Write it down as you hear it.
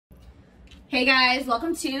Hey guys,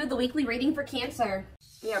 welcome to the weekly reading for Cancer.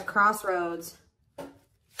 We have crossroads,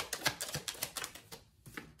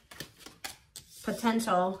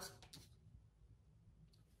 potential,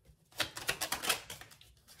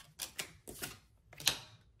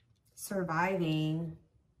 surviving,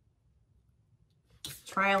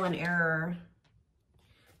 trial and error,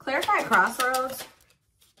 clarify crossroads,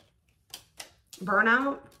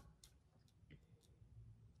 burnout,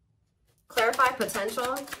 clarify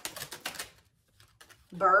potential,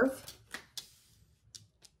 birth,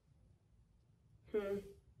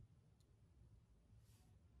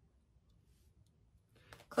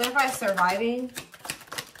 clarify surviving,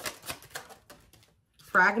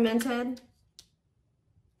 fragmented,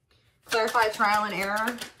 clarify trial and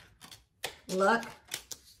error, luck,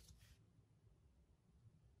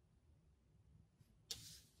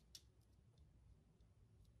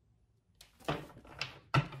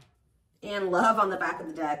 and love on the back of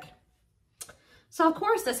the deck. So, of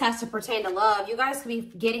course, this has to pertain to love. You guys could be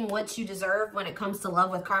getting what you deserve when it comes to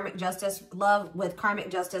love with karmic justice. Love with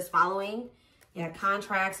karmic justice following. Yeah,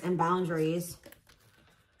 contracts and boundaries.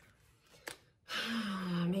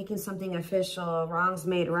 Making something official. Wrongs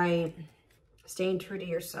made right. Staying true to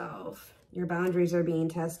yourself. Your boundaries are being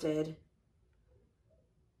tested.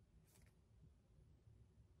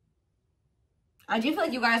 I do feel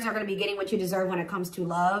like you guys are going to be getting what you deserve when it comes to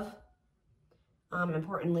love.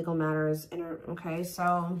 Important legal matters. Okay,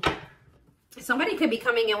 so somebody could be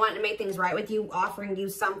coming and wanting to make things right with you, offering you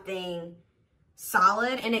something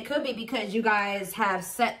solid. And it could be because you guys have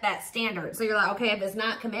set that standard. So you're like, okay, if it's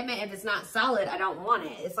not commitment, if it's not solid, I don't want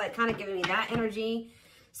it. It's like kind of giving me that energy.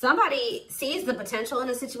 Somebody sees the potential in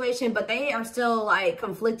a situation, but they are still like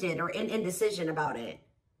conflicted or in indecision about it.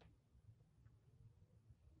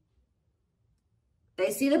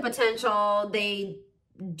 They see the potential. They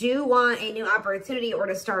do want a new opportunity or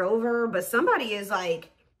to start over, but somebody is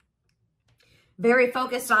like very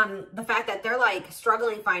focused on the fact that they're like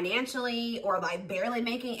struggling financially or like barely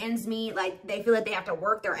making ends meet. Like they feel like they have to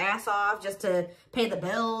work their ass off just to pay the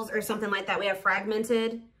bills or something like that. We have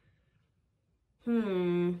fragmented.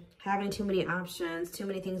 Having too many options, too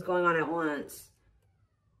many things going on at once.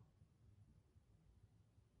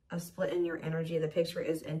 A split in your energy. The picture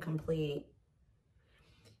is incomplete.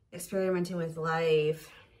 Experimenting with life,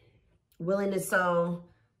 willingness. So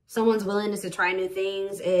someone's willingness to try new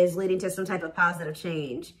things is leading to some type of positive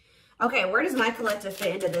change. Okay, where does my collective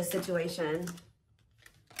fit into this situation?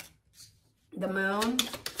 The moon.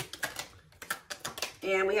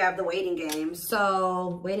 And we have the waiting game.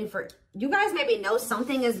 So waiting for, you guys maybe know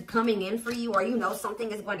something is coming in for you, or you know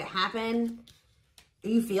something is going to happen.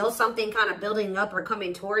 You feel something kind of building up or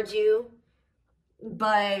coming towards you.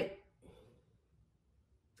 But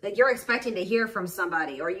like you're expecting to hear from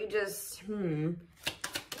somebody, or you just,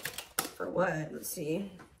 for what? Let's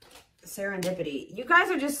see. Serendipity. You guys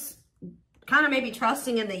are just kind of maybe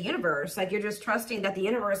trusting in the universe. Like you're just trusting that the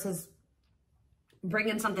universe is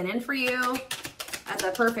bringing something in for you at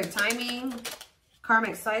the perfect timing.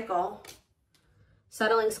 Karmic cycle.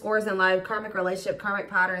 Settling scores in life. Karmic relationship. Karmic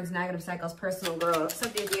patterns. Negative cycles. Personal growth.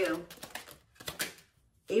 Something you.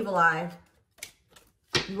 Evil eye.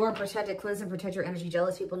 You are protected. Cleanse and protect your energy.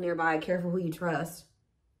 Jealous people nearby. Careful who you trust.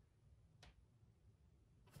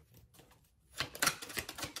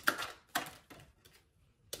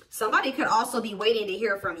 Somebody could also be waiting to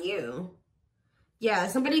hear from you. Yeah,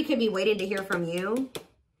 somebody could be waiting to hear from you.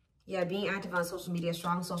 Yeah, being active on social media.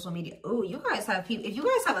 Strong social media. Ooh, you guys have people. If you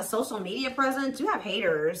guys have a social media presence, you have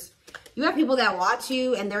haters. You have people that watch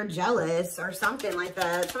you and they're jealous or something like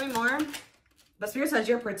that. Tell me more. But Spirit says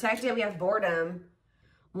you're protected. We have boredom.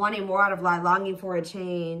 Wanting more out of life, longing for a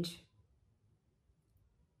change.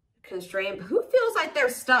 Constraint. Who feels like they're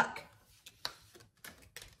stuck?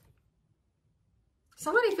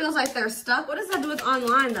 Somebody feels like they're stuck. What does that do with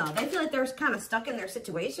online, though? They feel like they're kind of stuck in their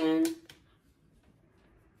situation.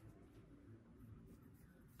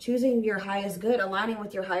 Choosing your highest good, aligning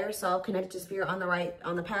with your higher self, connected to spirit on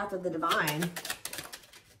the path of the divine.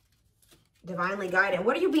 Divinely guided.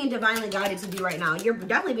 What are you being divinely guided to do right now? You're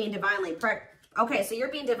definitely being divinely okay, so you're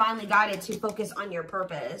being divinely guided to focus on your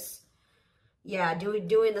purpose. Yeah,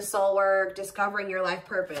 doing the soul work, discovering your life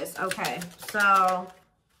purpose. Okay, so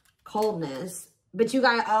coldness. But you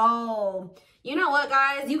guys, oh, you know what,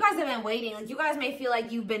 guys? You guys have been waiting. Like, you guys may feel like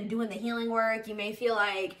you've been doing the healing work. You may feel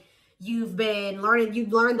like you've been learning,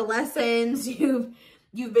 you've learned the lessons. You've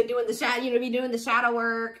been doing the shadow, you've been doing the shadow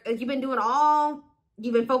work. Like, you've been doing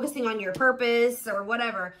you've been focusing on your purpose or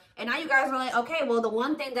whatever. And now you guys are like, okay, well, the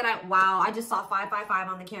one thing that wow, I just saw 555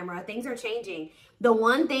 on the camera. Things are changing. The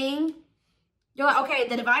one thing You're like, okay,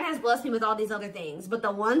 the divine has blessed me with all these other things, but the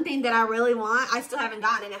one thing that I really want, I still haven't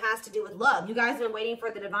gotten, and it has to do with love. You guys have been waiting for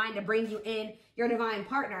the divine to bring you in your divine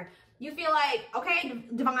partner. You feel like, okay,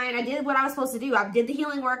 divine, I did what I was supposed to do. I did the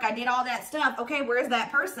healing work. I did all that stuff. Okay, where's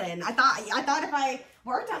that person? I thought if I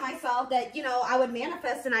worked on myself that, you know, I would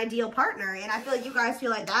manifest an ideal partner. And I feel like you guys feel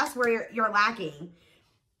like that's where you're lacking.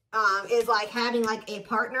 Is like having like a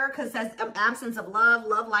partner, because it says absence of love.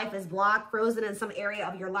 Love life is blocked, frozen in some area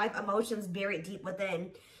of your life. Emotions buried deep within.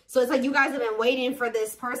 So it's like you guys have been waiting for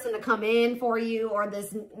this person to come in for you, or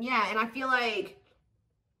this, yeah. And I feel like,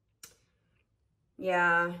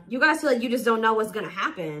 yeah, you guys feel like you just don't know what's going to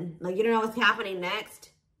happen. Like, you don't know what's happening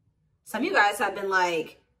next. Some of you guys have been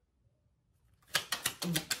like,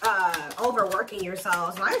 overworking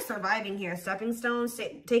yourselves. Why is surviving here? Stepping stones,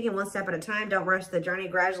 taking one step at a time. Don't rush the journey.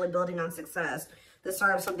 Gradually building on success. The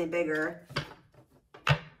start of something bigger.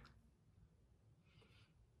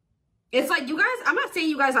 It's like you guys, I'm not saying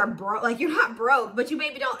you guys are broke. Like, you're not broke, but you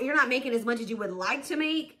maybe you're not making as much as you would like to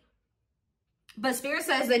make. But Spirit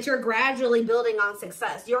says that you're gradually building on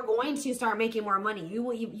success. You're going to start making more money. You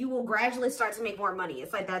will gradually start to make more money.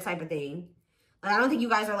 It's like that type of thing. Like, I don't think you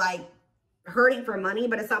guys are like hurting for money,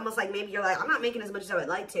 but it's almost like maybe you're like, I'm not making as much as I would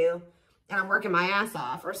like to, and I'm working my ass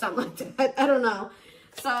off or something like that. I don't know.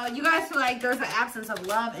 So you guys feel like there's an absence of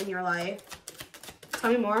love in your life.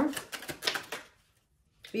 Tell me more.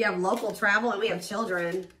 We have local travel and we have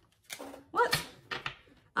children. What?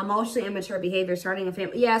 Emotionally immature behavior, starting a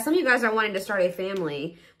family. Yeah, some of you guys are wanting to start a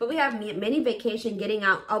family, but we have mini vacation, getting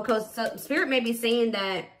out. Oh, because Spirit may be saying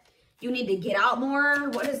that you need to get out more.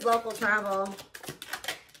 What is local travel?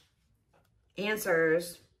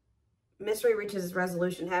 Answers. Mystery reaches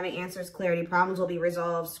resolution. Having answers, clarity. Problems will be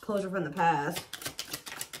resolved. Closure from the past.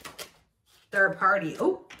 Third party.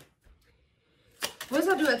 Oh. What does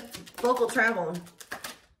that do with local travel?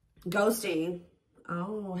 Ghosting.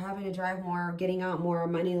 Oh, having to drive more, getting out more,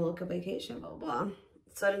 money, local vacation, blah, blah.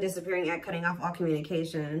 Sudden disappearing act, cutting off all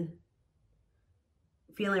communication.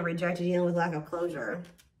 Feeling rejected, dealing with lack of closure.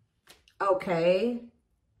 Okay.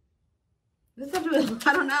 What does that do with,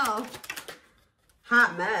 I don't know.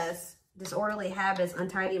 Hot mess, disorderly habits,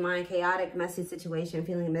 untidy mind, chaotic, messy situation,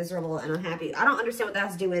 feeling miserable and unhappy. I don't understand what that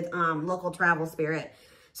has to do with local travel, Spirit.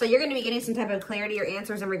 So you're going to be getting some type of clarity or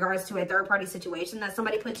answers in regards to a third-party situation that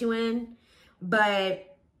somebody put you in.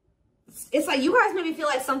 But it's like you guys maybe feel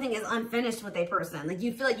like something is unfinished with a person. Like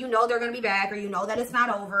you feel like you know they're going to be back, or you know that it's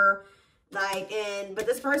not over. Like, but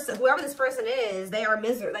this person, whoever this person is, they are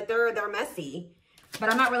miserable. Like they're messy. But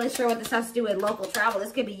I'm not really sure what this has to do with local travel.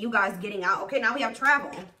 This could be you guys getting out. Okay, now we have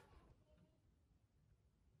travel.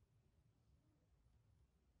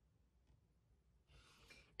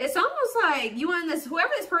 It's almost like you and this,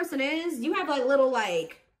 whoever this person is, you have like little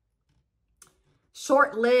like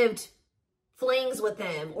short-lived flings with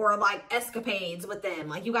them, or like escapades with them.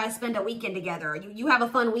 Like you guys spend a weekend together. You have a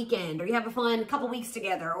fun weekend, or you have a fun couple weeks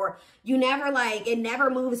together, or you never like, it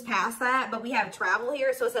never moves past that. But we have travel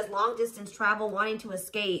here. So it says long distance travel, wanting to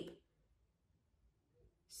escape.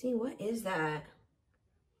 See, what is that?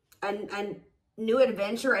 A new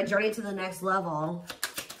adventure, a journey to the next level.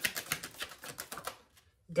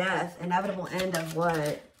 Death, inevitable end of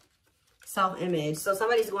what? Self-image. So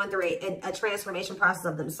somebody's going through a transformation process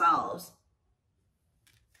of themselves.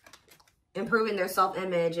 Improving their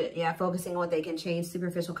self-image, yeah, focusing on what they can change,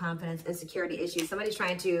 superficial confidence, insecurity issues. Somebody's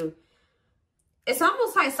trying to, it's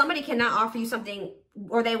almost like somebody cannot offer you something,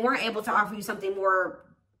 or they weren't able to offer you something more,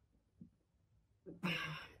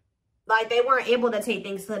 like they weren't able to take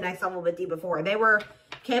things to the next level with you before. They were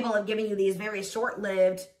capable of giving you these very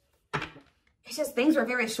short-lived, it's just things were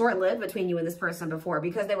very short-lived between you and this person before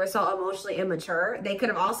because they were so emotionally immature. They could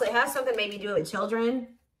have also, it has something maybe to do with children,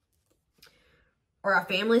 or a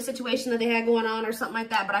family situation that they had going on or something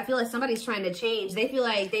like that. But I feel like somebody's trying to change. They feel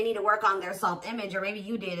like they need to work on their self-image, or maybe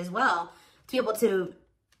you did as well, to be able to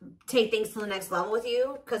take things to the next level with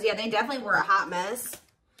you. Because, yeah, they definitely were a hot mess.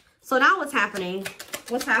 So now what's happening?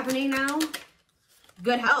 What's happening now?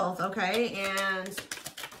 Good health, okay, and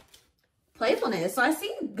playfulness. So I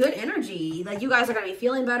see good energy. Like you guys are going to be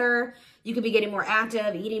feeling better. You could be getting more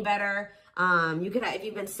active, eating better. You could, if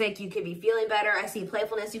you've been sick, you could be feeling better. I see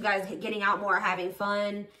playfulness, you guys getting out more, having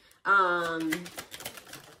fun.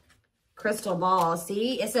 Crystal ball.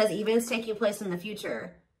 See, it says events taking place in the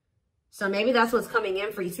future. So maybe that's what's coming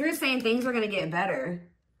in for you. So you're saying things are going to get better.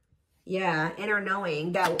 Yeah. Inner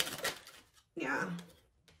knowing that, yeah.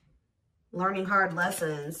 Learning hard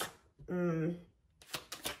lessons.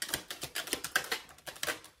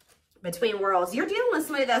 Between worlds. You're dealing with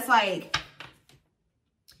somebody that's like,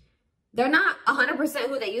 They're not 100%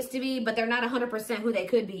 who they used to be, but they're not 100% who they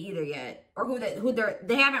could be either yet. Or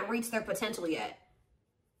they haven't reached their potential yet.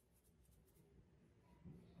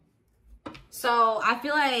 So I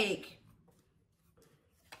feel like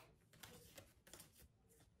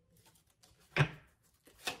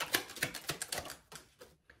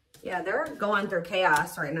yeah, they're going through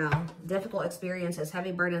chaos right now. Difficult experiences,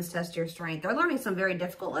 heavy burdens test your strength. They're learning some very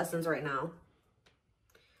difficult lessons right now.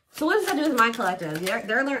 So what does that do with my collective?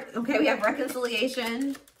 They're learning. Okay, we have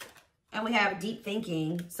reconciliation and we have deep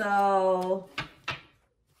thinking. So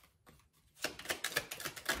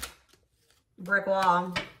brick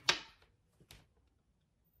wall.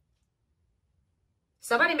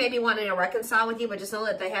 Somebody may be wanting to reconcile with you, but just know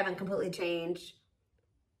that they haven't completely changed.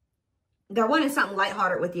 They're wanting something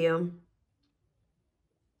lighthearted with you.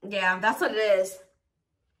 Yeah, that's what it is.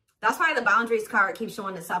 That's why the boundaries card keeps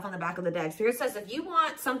showing itself on the back of the deck. Spirit says if you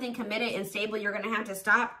want something committed and stable, you're going to have to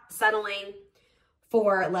stop settling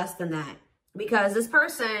for less than that. Because this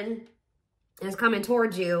person is coming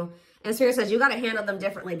towards you. And Spirit says you got to handle them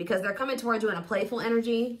differently because they're coming towards you in a playful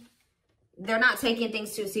energy. They're not taking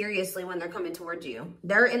things too seriously when they're coming towards you.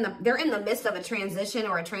 They're in the midst of a transition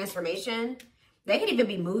or a transformation. They could even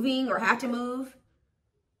be moving or have to move.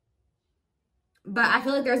 But I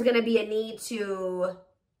feel like there's going to be a need to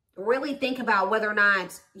really think about whether or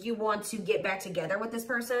not you want to get back together with this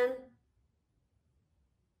person.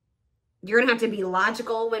 You're going to have to be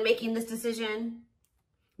logical when making this decision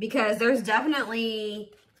because there's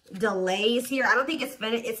definitely delays here. I don't think it's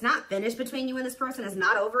finished. It's not finished between you and this person. It's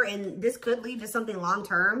not over, and this could lead to something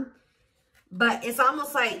long-term. But it's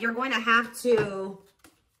almost like you're going to have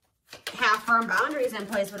firm boundaries in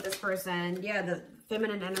place with this person. Yeah, the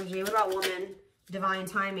feminine energy. What about woman? Divine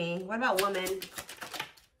timing. What about woman?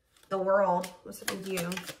 The world. What's it with you?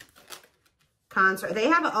 Contract. They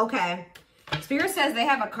have okay. Spirit says they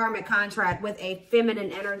have a karmic contract with a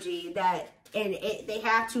feminine energy that, and they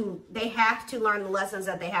have to learn the lessons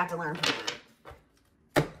that they have to learn from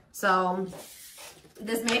it. So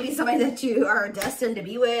this may be somebody that you are destined to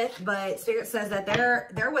be with, but Spirit says that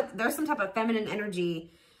there's some type of feminine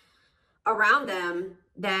energy around them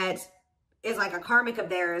that is like a karmic of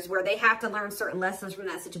theirs where they have to learn certain lessons from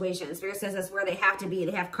that situation. Spirit says that's where they have to be.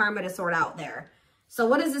 They have karma to sort out there. So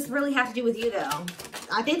what does this really have to do with you though?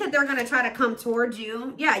 I think that they're going to try to come towards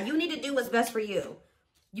you. Yeah, you need to do what's best for you.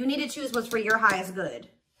 You need to choose what's for your highest good.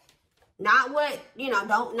 Not what,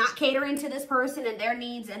 not catering to this person and their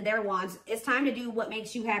needs and their wants. It's time to do what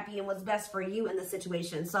makes you happy and what's best for you in the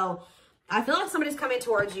situation. So I feel like somebody's coming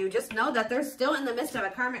towards you. Just know that they're still in the midst of a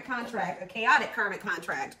karmic contract, a chaotic karmic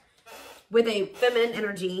contract with a feminine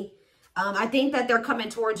energy. I think that they're coming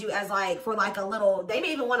towards you as for a little, they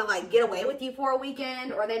may even want to get away with you for a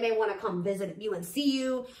weekend, or they may want to come visit you and see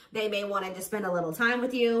you. They may want to just spend a little time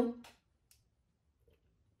with you.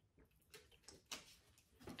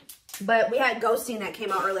 But we had ghosting that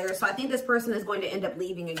came out earlier, so I think this person is going to end up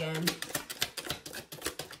leaving again.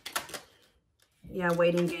 Yeah,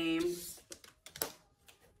 waiting game.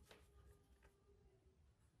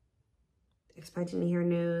 Expecting to hear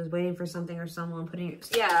news, waiting for something or someone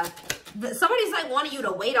somebody's wanting you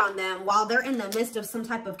to wait on them while they're in the midst of some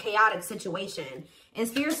type of chaotic situation. And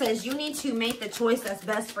Spirit says you need to make the choice that's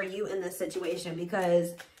best for you in this situation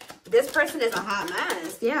because this person is a hot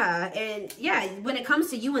mess. Yeah. And yeah, when it comes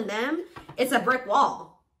to you and them, it's a brick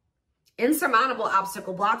wall. Insurmountable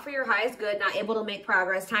obstacle, blocked for your highest good, not able to make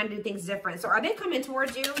progress, time to do things different. So are they coming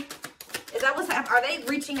towards you? Is that what's happening? Are they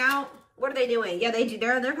reaching out? What are they doing? Yeah, they do.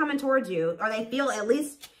 They're coming towards you. Or they feel at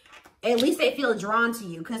least they feel drawn to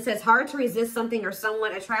you. Because it says hard to resist something or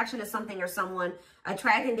someone. Attraction to something or someone.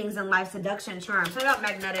 Attracting things in life. Seduction, charm. Something about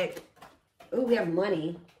magnetic. Ooh, we have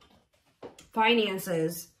money.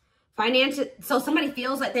 Finances. So somebody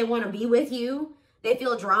feels like they want to be with you. They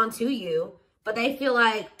feel drawn to you. But they feel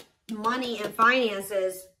like money and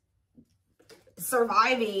finances,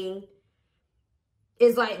 surviving,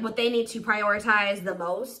 is what they need to prioritize the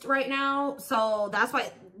most right now. So that's why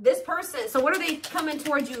this person, so what are they coming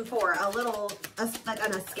towards you for?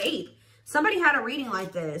 An escape. Somebody had a reading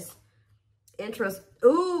like this. Interest.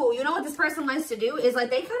 Ooh, you know what this person likes to do is they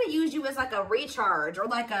kind of use you as a recharge or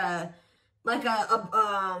a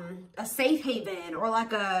safe haven or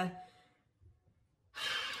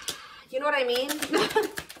you know what I mean?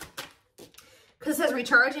 Because it says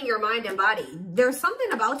recharging your mind and body. There's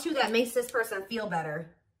something about you that makes this person feel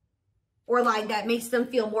better. Or that makes them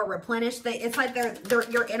feel more replenished. It's like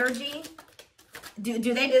your energy. Do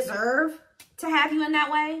they deserve to have you in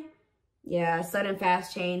that way? Yeah, sudden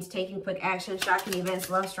fast change, taking quick action, shocking events,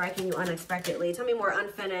 love striking you unexpectedly. Tell me more.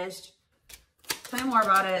 Unfinished. Tell me more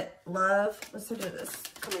about it. Love. Let's do this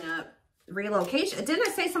coming up. relocation. Didn't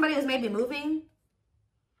I say somebody was maybe moving?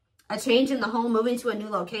 A change in the home, moving to a new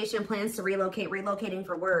location, plans to relocate, relocating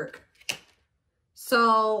for work.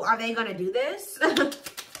 So are they going to do this?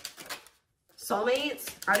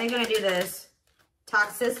 Soulmates, are they going to do this?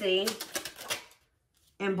 Toxicity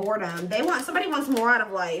and boredom. Somebody wants more out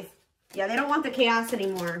of life. Yeah, they don't want the chaos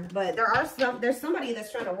anymore. But there's somebody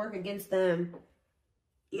that's trying to work against them,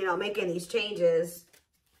 you know, making these changes.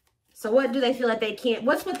 So what do they feel like they can't?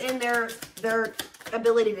 What's within their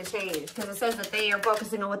ability to change? Because it says that they are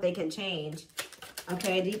focusing on what they can change.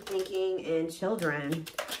 Okay, deep thinking and children.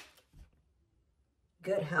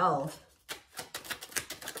 Good health.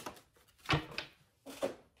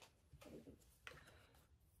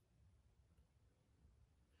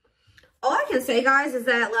 All I can say, guys, is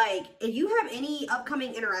that, like, if you have any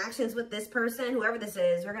upcoming interactions with this person, whoever this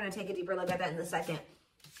is, we're going to take a deeper look at that in a second.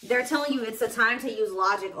 They're telling you it's a time to use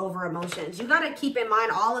logic over emotions. You got to keep in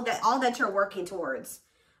mind all that you're working towards.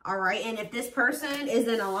 All right. And if this person is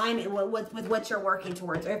in alignment with what you're working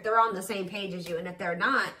towards, or if they're on the same page as you, and if they're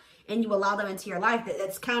not, and you allow them into your life,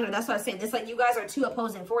 that's counter. That's what I'm saying. It's like you guys are two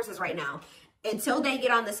opposing forces right now. Until they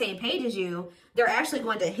get on the same page as you, they're actually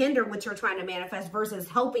going to hinder what you're trying to manifest versus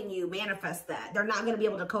helping you manifest that. They're not going to be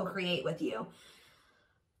able to co-create with you.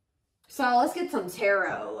 So let's get some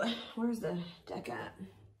tarot. Where's the deck at?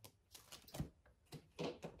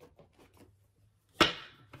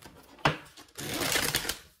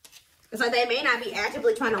 It's like they may not be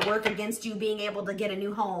actively trying to work against you being able to get a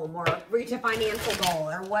new home or reach a financial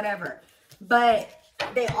goal or whatever. But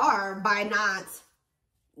they are by not,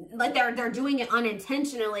 like they're doing it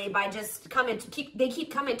unintentionally by just they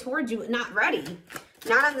keep coming towards you, not ready,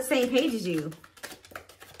 not on the same page as you.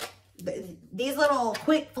 These little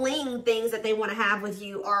quick fling things that they want to have with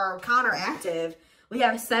you are counteractive. We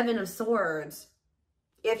have 7 of Swords.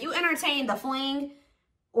 If you entertain the fling,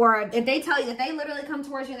 or if they tell you that they literally come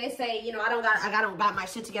towards you and they say, you know, I don't got my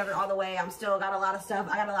shit together all the way. I'm still got a lot of stuff.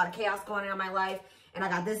 I got a lot of chaos going on in my life. And I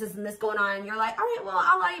got this and this going on. And you're like, all right, well,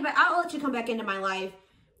 I'll let you come back into my life.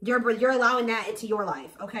 You're allowing that into your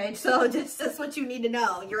life. Okay. So that's what you need to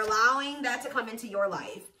know. You're allowing that to come into your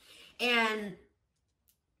life. And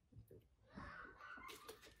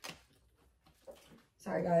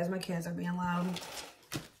sorry guys, my kids are being loud.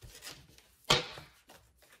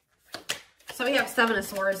 So we have 7 of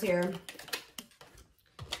Swords here.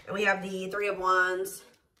 And we have the 3 of Wands.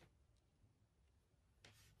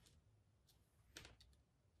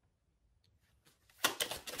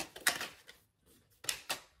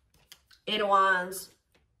 Eight of Wands.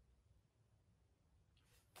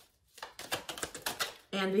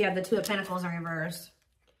 And we have the 2 of Pentacles in reverse.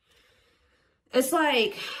 It's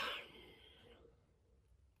like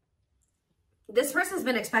this person's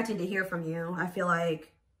been expecting to hear from you. I feel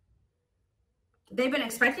like they've been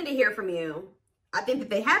expecting to hear from you. I think that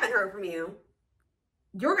they haven't heard from you.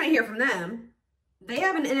 You're going to hear from them. They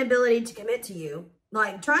have an inability to commit to you.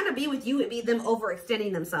 Like, trying to be with you would be them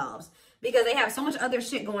overextending themselves because they have so much other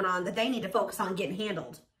shit going on that they need to focus on getting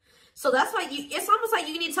handled. So that's why it's almost like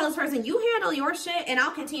you need to tell this person, you handle your shit and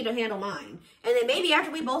I'll continue to handle mine. And then maybe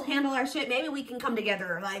after we both handle our shit, maybe we can come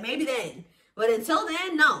together. Like, maybe then. But until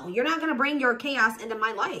then, no. You're not going to bring your chaos into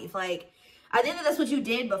my life. Like, I think that that's what you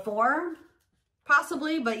did before.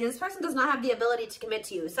 Possibly, but this person does not have the ability to commit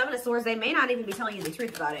to you. 7 of Swords, they may not even be telling you the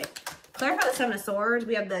truth about it. Clarify the 7 of Swords.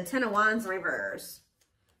 We have the 10 of Wands in reverse.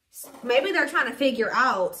 Maybe they're trying to figure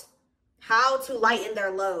out how to lighten their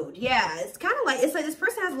load. Yeah, it's kind of like, it's like this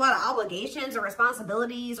person has a lot of obligations or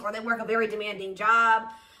responsibilities, or they work a very demanding job,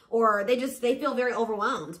 or they feel very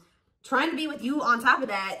overwhelmed. Trying to be with you on top of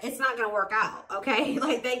that, it's not going to work out, okay?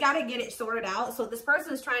 Like, they got to get it sorted out. So this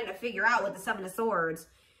person is trying to figure out with the 7 of Swords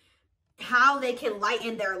how they can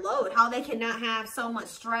lighten their load, how they cannot have so much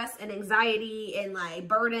stress and anxiety and like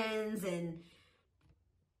burdens, and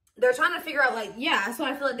they're trying to figure out, like, yeah, that's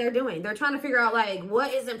what I feel like they're doing. They're trying to figure out like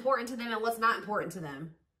what is important to them and what's not important to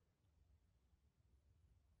them.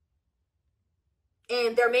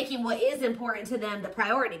 And they're making what is important to them the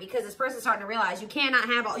priority, because this person's starting to realize you cannot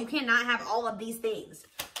have all of these things.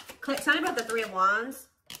 Tell me about the 3 of Wands.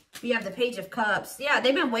 We have the Page of Cups. Yeah,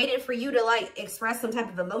 they've been waiting for you to like express some type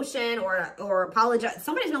of emotion or apologize.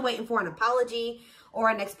 Somebody's been waiting for an apology or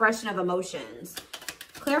an expression of emotions.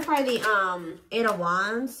 Clarify the 8 of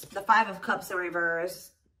Wands, the 5 of Cups in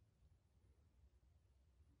reverse.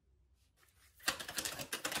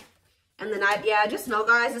 And the Knight. Yeah, just know,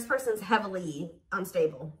 guys, this person's heavily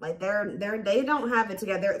unstable. Like they don't have it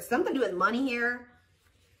together. It's something to do with money here.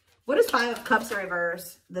 What is 5 of Cups in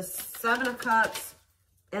reverse? The 7 of Cups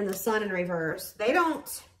and the Sun in reverse. They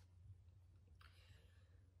don't,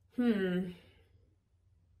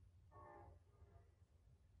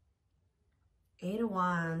 Eight of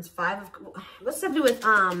Wands, what's that to do with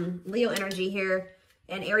Leo energy here?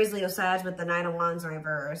 And Aries, Leo, Sag with the Nine of Wands in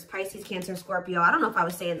reverse. Pisces, Cancer, Scorpio. I don't know if I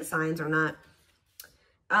was saying the signs or not.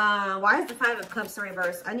 Why is the Five of Cups in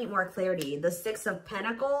reverse? I need more clarity. The Six of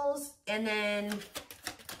Pentacles and then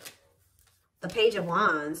the Page of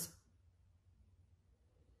Wands.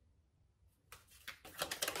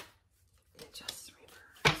 Just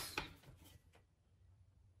reverse.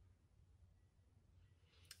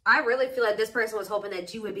 I really feel like this person was hoping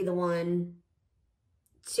that you would be the one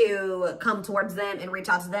to come towards them and reach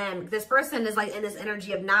out to them. This person is like in this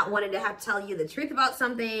energy of not wanting to have to tell you the truth about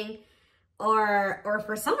something, or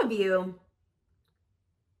for some of you,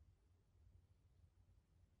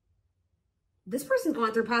 this person's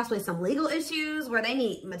going through possibly some legal issues where they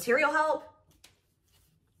need material help,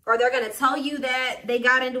 or they're going to tell you that they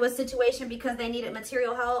got into a situation because they needed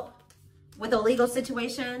material help with a legal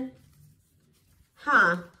situation.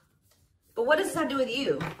 Huh. But what does this have to do with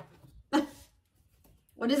you?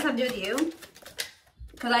 What does this have to do with you?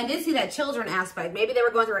 Because I did see that children aspect. Maybe they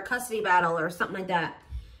were going through a custody battle or something like that.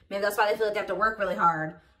 Maybe that's why they feel like they have to work really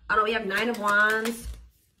hard. I don't know. We have Nine of Wands.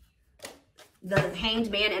 The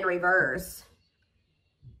Hanged Man in reverse.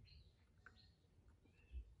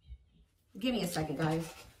 Give me a second, guys.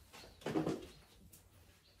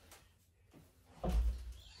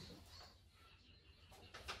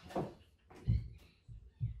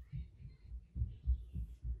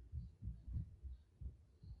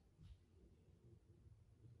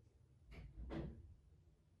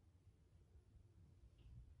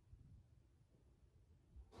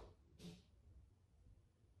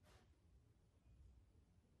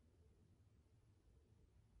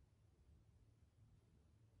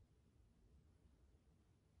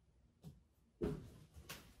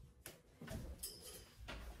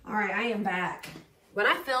 All right, I am back. When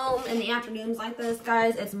I film in the afternoons like this,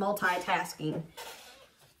 guys, it's multitasking.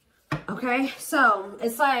 Okay, so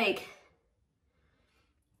it's like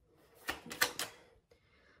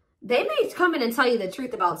they may come in and tell you the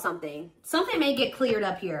truth about something. Something may get cleared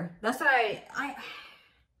up here. That's what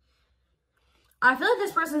I feel like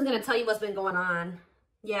this person is going to tell you what's been going on.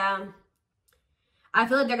 Yeah. I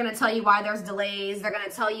feel like they're going to tell you why there's delays. They're going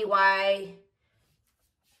to tell you why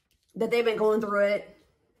that they've been going through it.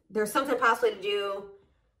 There's something possibly to do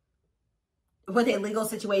with a legal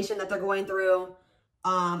situation that they're going through.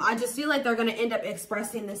 I just feel like they're going to end up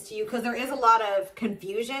expressing this to you because there is a lot of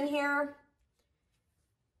confusion here.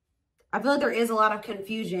 I feel like there is a lot of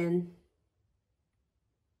confusion.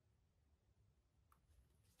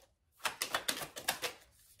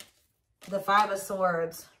 The Five of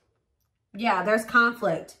Swords. Yeah, there's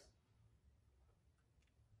conflict.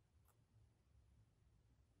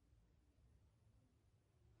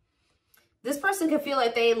 This person could feel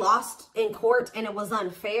like they lost in court and it was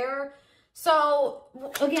unfair. So,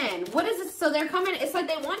 again, what is it? So they're coming, it's like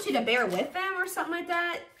they want you to bear with them or something like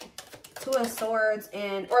that. Two of Swords,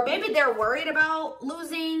 or maybe they're worried about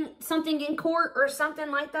losing something in court or something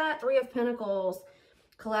like that. Three of Pentacles,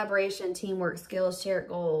 collaboration, teamwork, skills, shared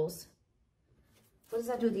goals. What does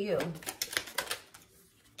that do with you?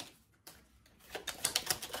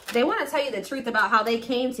 They want to tell you the truth about how they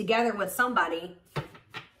came together with somebody.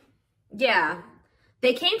 Yeah,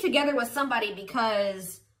 they came together with somebody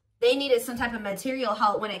because they needed some type of material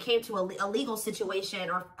help when it came to a legal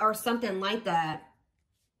situation or something like that.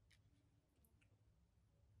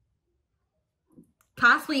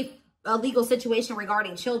 Possibly a legal situation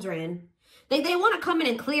regarding children. They want to come in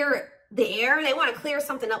and clear the air. They want to clear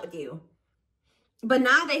something up with you. But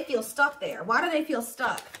now they feel stuck there. Why do they feel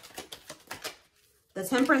stuck? The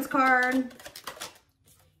Temperance card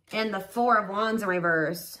and the Four of Wands in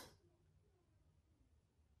reverse.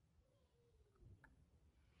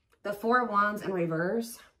 The Four of Wands in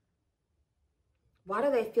reverse. Why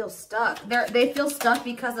do they feel stuck? They feel stuck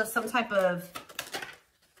because of some type of...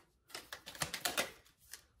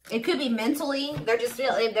 It could be mentally. They're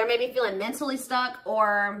maybe feeling mentally stuck,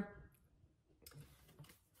 or...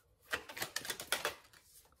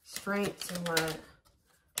 Strength to what?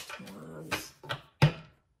 Wands.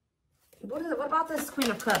 What about this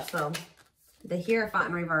Queen of Cups, though? The Hierophant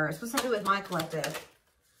in reverse. What's that do with my collective?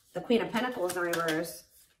 The Queen of Pentacles in reverse.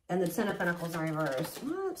 And the Ten of Pentacles in reverse.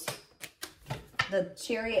 What? The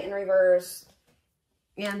Chariot in reverse.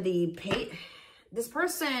 And the this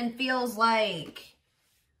person feels like...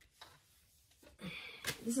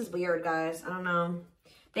 This is weird, guys. I don't know.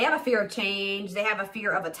 They have a fear of change. They have a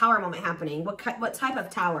fear of a tower moment happening. What type of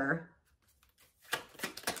tower?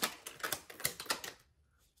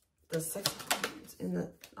 The Six of Wands in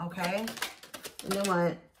the... Okay. And then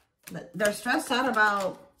what? They're stressed out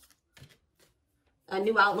about... A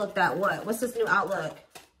new outlook that what? What's this new outlook?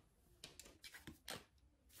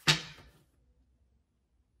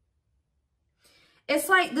 It's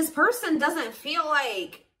like this person doesn't feel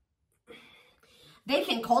like they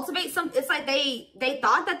can cultivate something. It's like they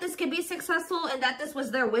thought that this could be successful and that this was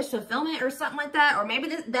their wish fulfillment or something like that. Or maybe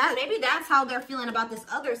maybe that's how they're feeling about this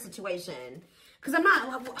other situation. Because I'm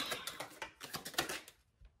not...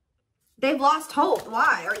 They've lost hope.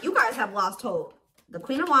 Why? Or you guys have lost hope. The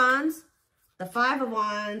Queen of Wands, the Five of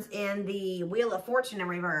Wands, and the Wheel of Fortune in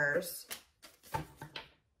reverse.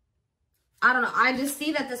 I don't know. I just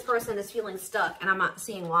see that this person is feeling stuck, and I'm not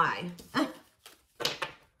seeing why. I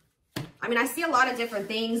mean, I see a lot of different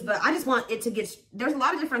things, but I just want it to get... There's a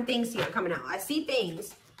lot of different things here coming out. I see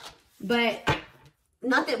things, but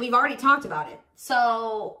nothing. We've already talked about it.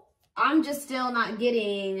 So I'm just still not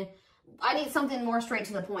getting... I need something more straight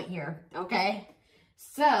to the point here, okay?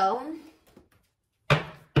 So,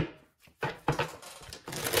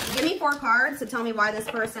 give me 4 cards to tell me why this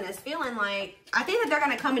person is feeling like... I think that they're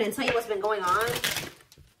going to come in and tell you what's been going on.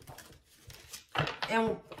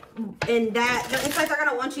 And that... It's like they're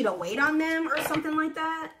going to want you to wait on them or something like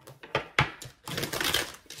that.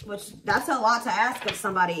 Which, that's a lot to ask of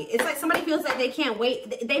somebody. It's like somebody feels like they can't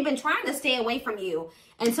wait. They've been trying to stay away from you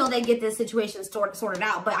until they get this situation sorted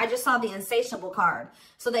out. But I just saw the insatiable card.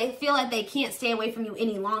 So they feel like they can't stay away from you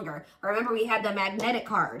any longer. Remember, we had the magnetic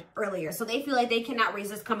card earlier. So they feel like they cannot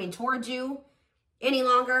resist coming towards you any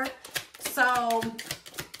longer. So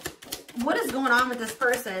what is going on with this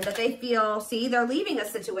person that they feel... See, they're leaving a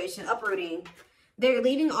situation, uprooting. They're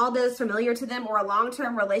leaving all that is familiar to them or a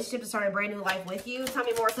long-term relationship to start a brand new life with you. Tell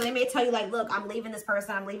me more. So they may tell you like, look, I'm leaving this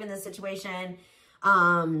person. I'm leaving this situation.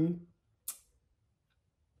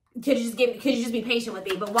 Could you just be patient with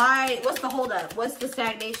me? But why? What's the holdup? What's the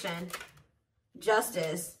stagnation?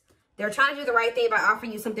 Justice. They're trying to do the right thing by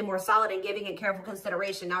offering you something more solid and giving it careful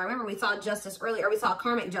consideration. Now, remember, we saw justice earlier. We saw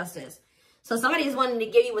karmic justice. So somebody is wanting to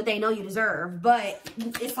give you what they know you deserve. But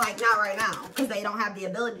it's like not right now because they don't have the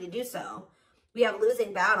ability to do so. We have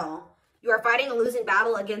losing battle. You are fighting a losing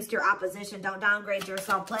battle against your opposition. Don't downgrade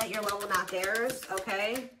yourself. Play at your level, not theirs.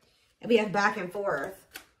 Okay? And we have back and forth.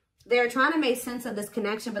 They're trying to make sense of this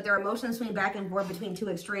connection, but their emotions swing back and forth between 2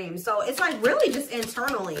 extremes. So it's like really just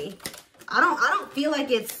internally. I don't feel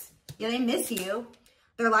like it's... Yeah, they miss you.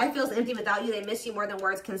 Their life feels empty without you. They miss you more than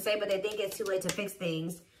words can say, but they think it's too late to fix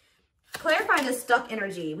things. Clarify this stuck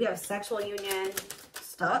energy. We have sexual union,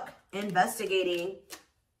 stuck, investigating.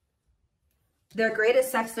 Their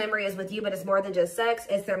greatest sex memory is with you, but it's more than just sex.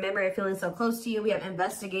 It's their memory of feeling so close to you. We have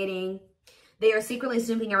investigating. They are secretly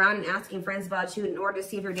snooping around and asking friends about you in order to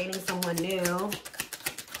see if you're dating someone new.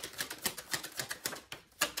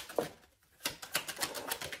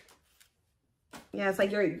 Yeah, it's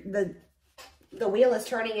like the wheel is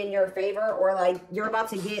turning in your favor, or like you're about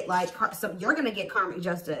to get like, so you're going to get karmic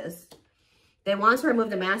justice. They want to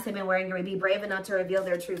remove the mask they've been wearing. You're going to be brave enough to reveal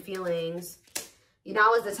their true feelings.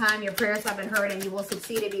 Now is the time your prayers have been heard and you will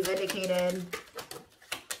succeed and be vindicated.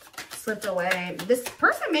 Slipped away. This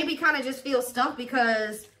person maybe kind of just feels stuck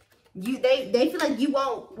because they feel like you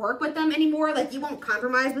won't work with them anymore. Like you won't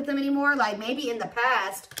compromise with them anymore. Like maybe in the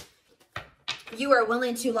past you were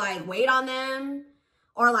willing to like wait on them,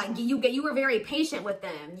 or like you were very patient with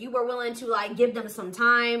them. You were willing to like give them some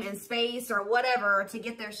time and space or whatever to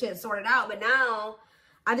get their shit sorted out. But now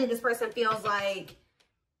I think this person feels like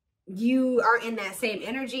you aren't in that same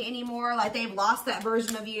energy anymore. Like they've lost that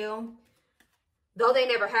version of you. Though they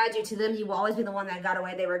never had you, to them, you will always be the one that got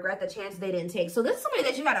away. They regret the chance they didn't take. So this is somebody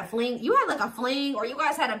that you had a fling. You had like a fling, or you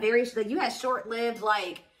guys had a very, like you had short-lived,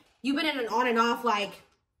 like you've been in an on and off, like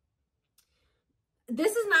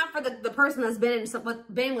this is not for the person that's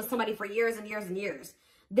been with somebody for years and years and years.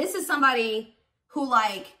 This is somebody who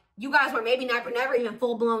like, you guys were maybe never even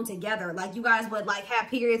full blown together. Like you guys would like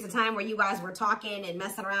have periods of time where you guys were talking and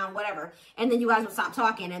messing around, whatever. And then you guys would stop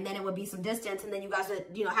talking, and then it would be some distance. And then you guys would,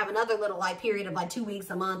 you know, have another little like period of like 2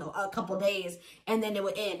 weeks, a month, or a couple days. And then it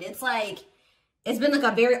would end. It's like, it's been like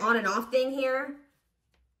a very on and off thing here.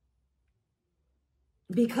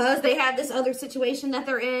 Because they have this other situation that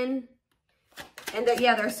they're in. And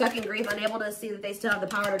they're stuck in grief, unable to see that they still have the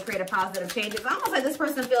power to create a positive change. It's almost like this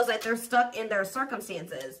person feels like they're stuck in their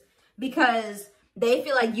circumstances because they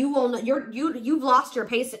feel like you've lost your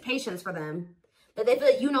patience for them. That they feel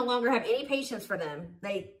like you no longer have any patience for them.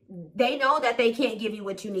 They know that they can't give you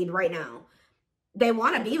what you need right now. They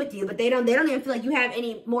want to be with you, but they don't even feel like you have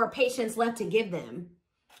any more patience left to give them.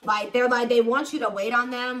 Like they want you to wait on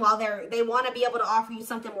them while they want to be able to offer you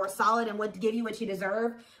something more solid and give you what you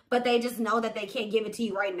deserve, but they just know that they can't give it to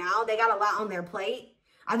you right now. They got a lot on their plate.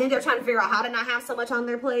 I think they're trying to figure out how to not have so much on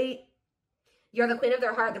their plate. You're the queen of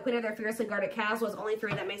their heart, the queen of their fiercely guarded castle. Is only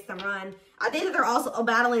 3 that makes them run. I think that they're also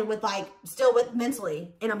battling with like, still with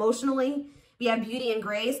mentally and emotionally. We have beauty and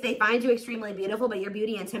grace. They find you extremely beautiful, but your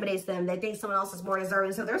beauty intimidates them. They think someone else is more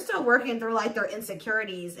deserving. So they're still working through like their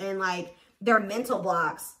insecurities and like their mental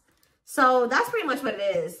blocks. So that's pretty much what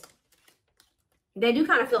it is. They do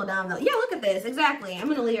kind of feel dumb though. Yeah, look at this. Exactly. I'm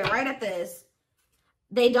going to leave it right at this.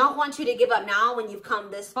 They don't want you to give up now when you've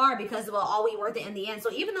come this far because it will all be worth it in the end.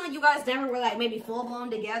 So even though you guys never were like maybe full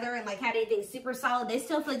blown together and like had anything super solid, they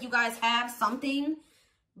still feel like you guys have something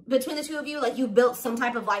between the two of you. Like you built some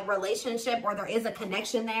type of like relationship or there is a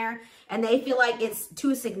connection there and they feel like it's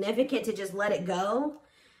too significant to just let it go.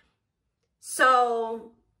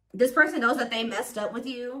 So this person knows that they messed up with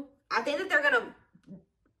you. I think that they're going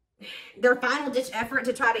to, their final ditch effort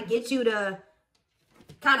to try to get you to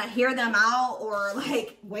kind of hear them out or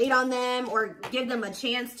like wait on them or give them a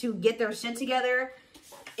chance to get their shit together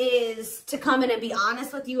is to come in and be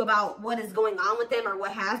honest with you about what is going on with them or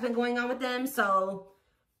what has been going on with them. So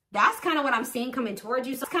that's kind of what I'm seeing coming towards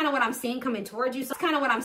you. So that's kind of what I'm seeing coming towards you. So that's kind of what I'm